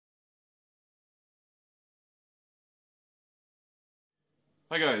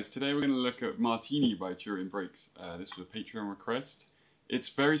Hi guys, today we're going to look at Martini by Turin Brakes. This was a Patreon request. It's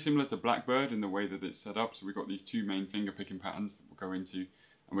very similar to Blackbird in the way that it's set up, so we've got these two main finger picking patterns that we'll go into,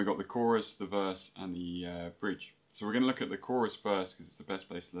 and we've got the chorus, the verse and the bridge. So we're going to look at the chorus first because it's the best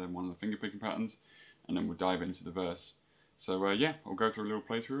place to learn one of the finger picking patterns, and then we'll dive into the verse. So yeah, I'll go through a little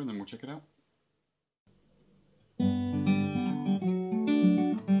playthrough and then we'll check it out.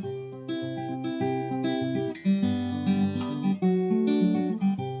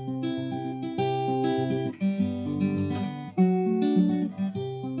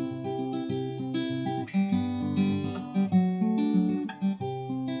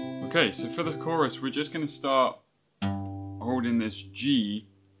 Okay, so for the chorus, we're just going to start holding this G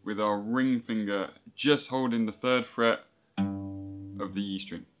with our ring finger, just holding the 3rd fret of the E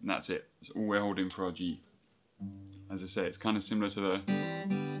string, and that's it. That's all we're holding for our G. As I say, it's kind of similar to the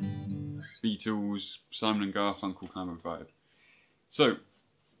Beatles, Simon and Garfunkel kind of vibe. So,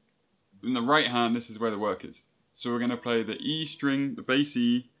 in the right hand, this is where the work is. So we're going to play the E string, the bass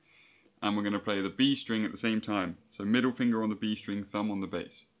E, and we're going to play the B string at the same time. So middle finger on the B string, thumb on the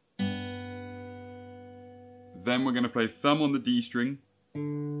bass. Then we're going to play thumb on the D string,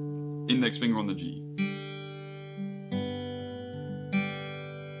 index finger on the G.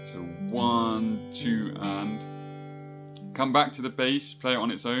 So 1, 2, and come back to the bass, play it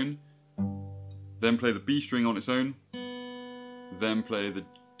on its own, then play the B string on its own, then play the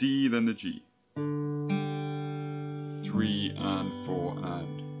D, then the G. 3 and 4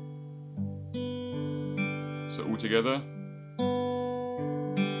 and. So all together.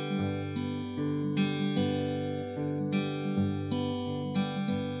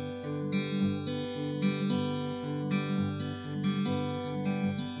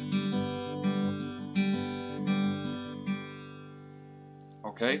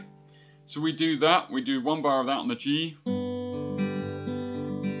 Okay, so we do that, we do 1 bar of that on the G,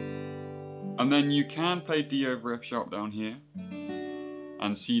 and then you can play D over F sharp down here,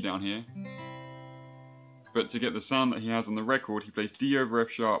 and C down here, but to get the sound that he has on the record, he plays D over F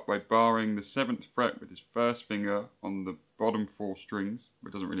sharp by barring the 7th fret with his 1st finger on the bottom 4 strings.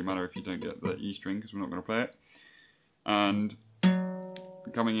 It doesn't really matter if you don't get the E string, because we're not going to play it, and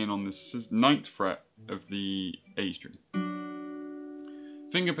coming in on the 9th fret of the A string.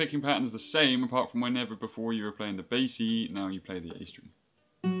 Finger picking pattern is the same, apart from whenever before you were playing the bass E, now you play the A string.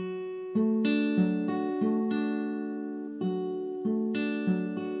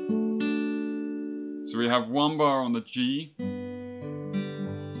 So we have 1 bar on the G,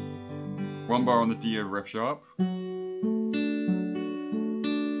 1 bar on the D over F sharp, and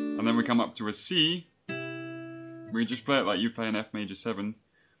then we come up to a C. We just play it like you play an F major 7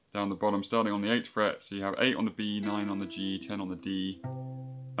 down the bottom, starting on the 8th fret. So you have 8 on the B, 9 on the G, 10 on the D,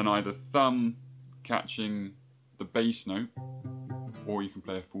 and either thumb catching the bass note, or you can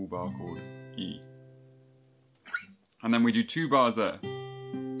play a full bar chord E. And then we do 2 bars there.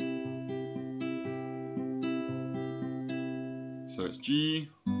 So it's G,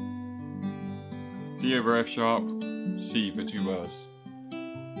 D over F sharp, C for 2 bars.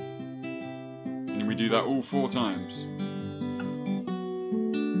 And we do that all 4 times.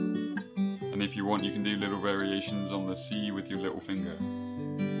 And if you want, you can do little variations on the C with your little finger.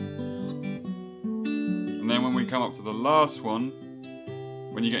 And then when we come up to the last one,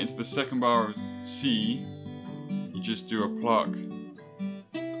 when you get into the 2nd bar of C, you just do a pluck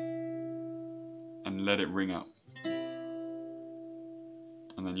and let it ring up.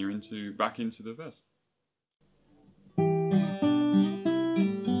 And then you're back into the verse.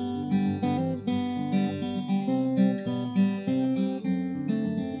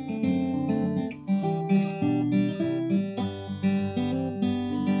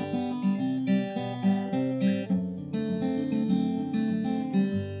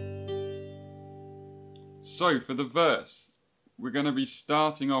 So for the verse, we're going to be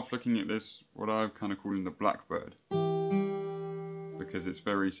starting off looking at this, what I'm kind of calling the Blackbird, because it's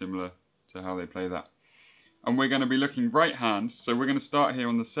very similar to how they play that. And we're going to be looking right hand, so we're going to start here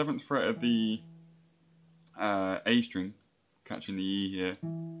on the 7th fret of the A string, catching the E here,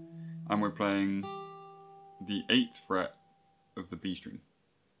 and we're playing the 8th fret of the B string.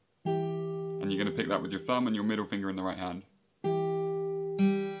 And you're going to pick that with your thumb and your middle finger in the right hand.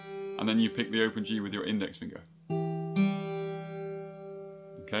 And then you pick the open G with your index finger.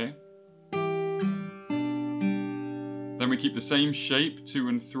 Okay? Then we keep the same shape, 2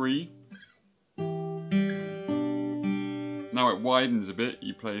 and 3. Now it widens a bit,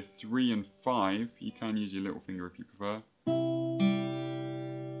 you play 3 and 5. You can use your little finger if you prefer.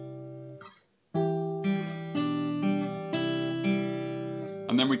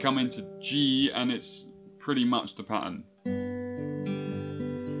 And then we come into G, and it's pretty much the pattern.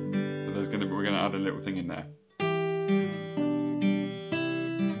 we're gonna add a little thing in there.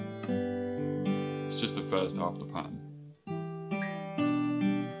 It's just the first half of the pattern.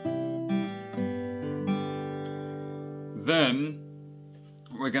 Then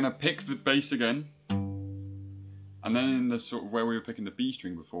we're gonna pick the bass again, and then in the sort of where we were picking the B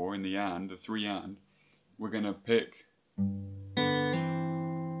string before, in the and, the 3 and, we're gonna pick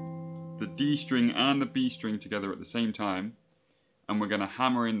the D string and the B string together at the same time, and we're gonna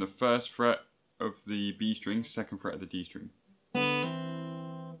hammer in the 1st fret of the B string, 2nd fret of the D string.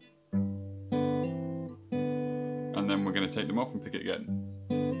 And then we're gonna take them off and pick it again.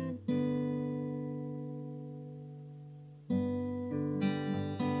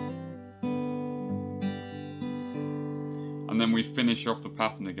 And then we finish off the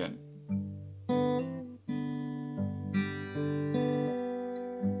pattern again.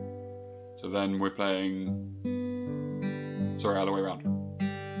 So then we're playing, sorry, other way around.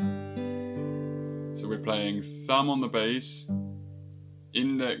 So we're playing thumb on the bass,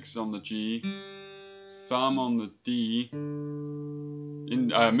 index on the G, thumb on the D,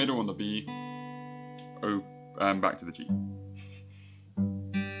 middle on the B, back to the G.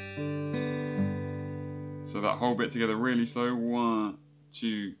 So that whole bit together really slow. 1,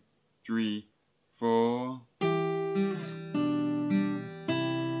 2, 3, 4.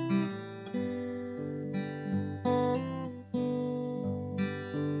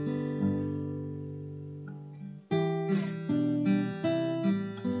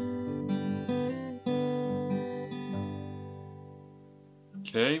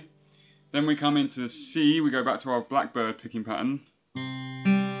 Okay, then we come into the C, we go back to our blackbird picking pattern.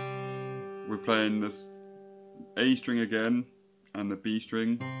 We're playing the A string again, and the B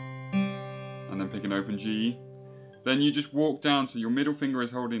string, and then pick an open G. Then you just walk down, so your middle finger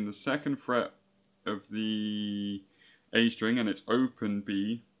is holding the 2nd fret of the A string, and it's open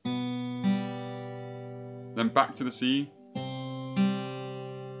B. Then back to the C.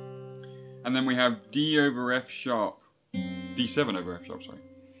 And then we have D over F sharp, D7 over F sharp, sorry.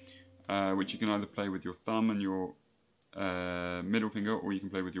 Which you can either play with your thumb and your middle finger, or you can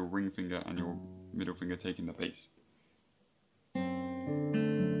play with your ring finger and your middle finger taking the bass.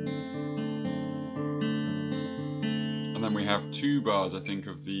 And then we have 2 bars, I think,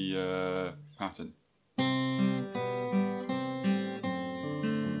 of the pattern.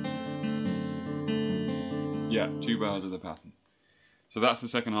 Yeah, 2 bars of the pattern. So that's the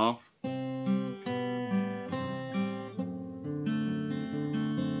second half.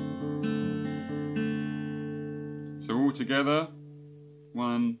 So all together,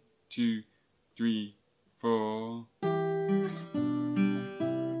 1, 2, 3, 4.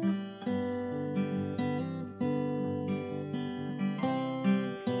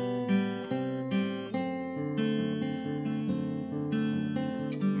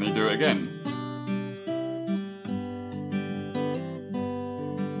 And they do it again.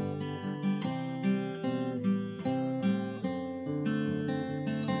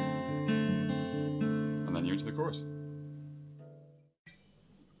 And then you're into the chorus.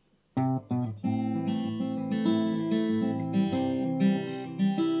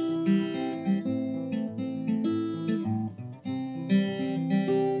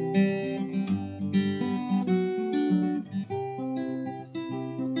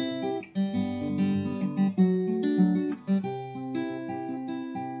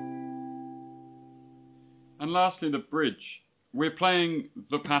 And lastly, the bridge. We're playing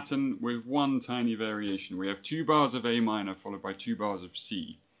the pattern with one tiny variation. We have 2 bars of A minor followed by 2 bars of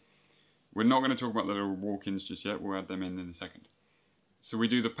C. We're not going to talk about the little walk-ins just yet, we'll add them in a second. So we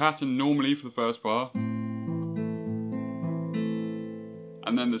do the pattern normally for the first bar. And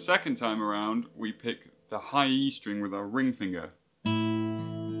then the second time around, we pick the high E string with our ring finger.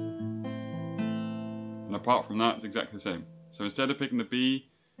 And apart from that, it's exactly the same. So instead of picking the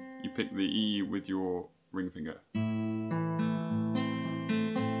B, you pick the E with your ring finger.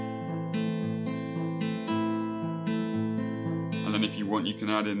 And then if you want, you can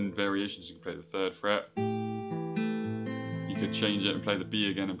add in variations. You can play the 3rd fret. You could change it and play the B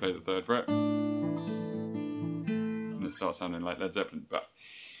again and play the 3rd fret. And it starts sounding like Led Zeppelin, but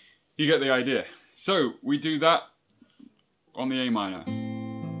you get the idea. So we do that on the A minor.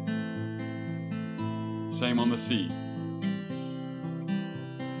 Same on the C.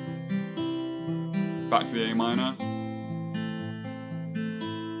 Back to the A minor.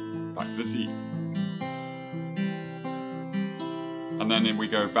 Back to the C. And then we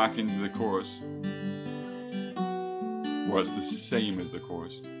go back into the chorus. Well, it's the same as the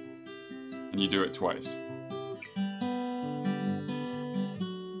chorus. And you do it twice.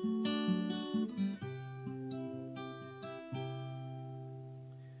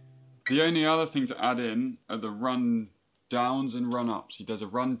 The only other thing to add in are the run downs and run ups. He does a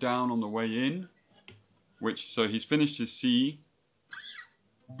run down on the way in, so he's finished his C.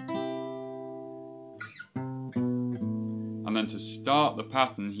 And then to start the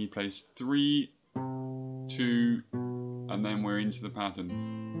pattern, he plays 3, 2, and then we're into the pattern.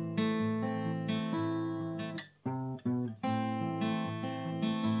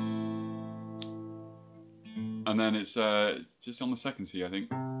 And then it's just on the second C, I think.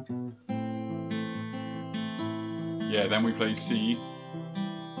 Yeah, then we play C,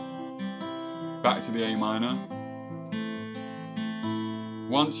 back to the A minor.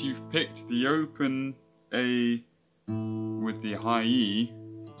 Once you've picked the open A with the high E,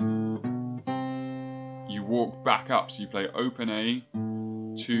 you walk back up, so you play open A,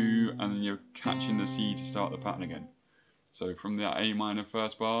 2, and then you're catching the C to start the pattern again. So from the A minor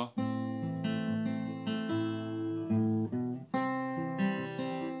first bar,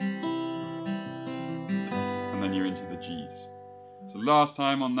 and then you're into the G's. So last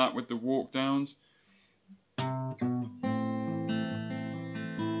time on that with the walk downs.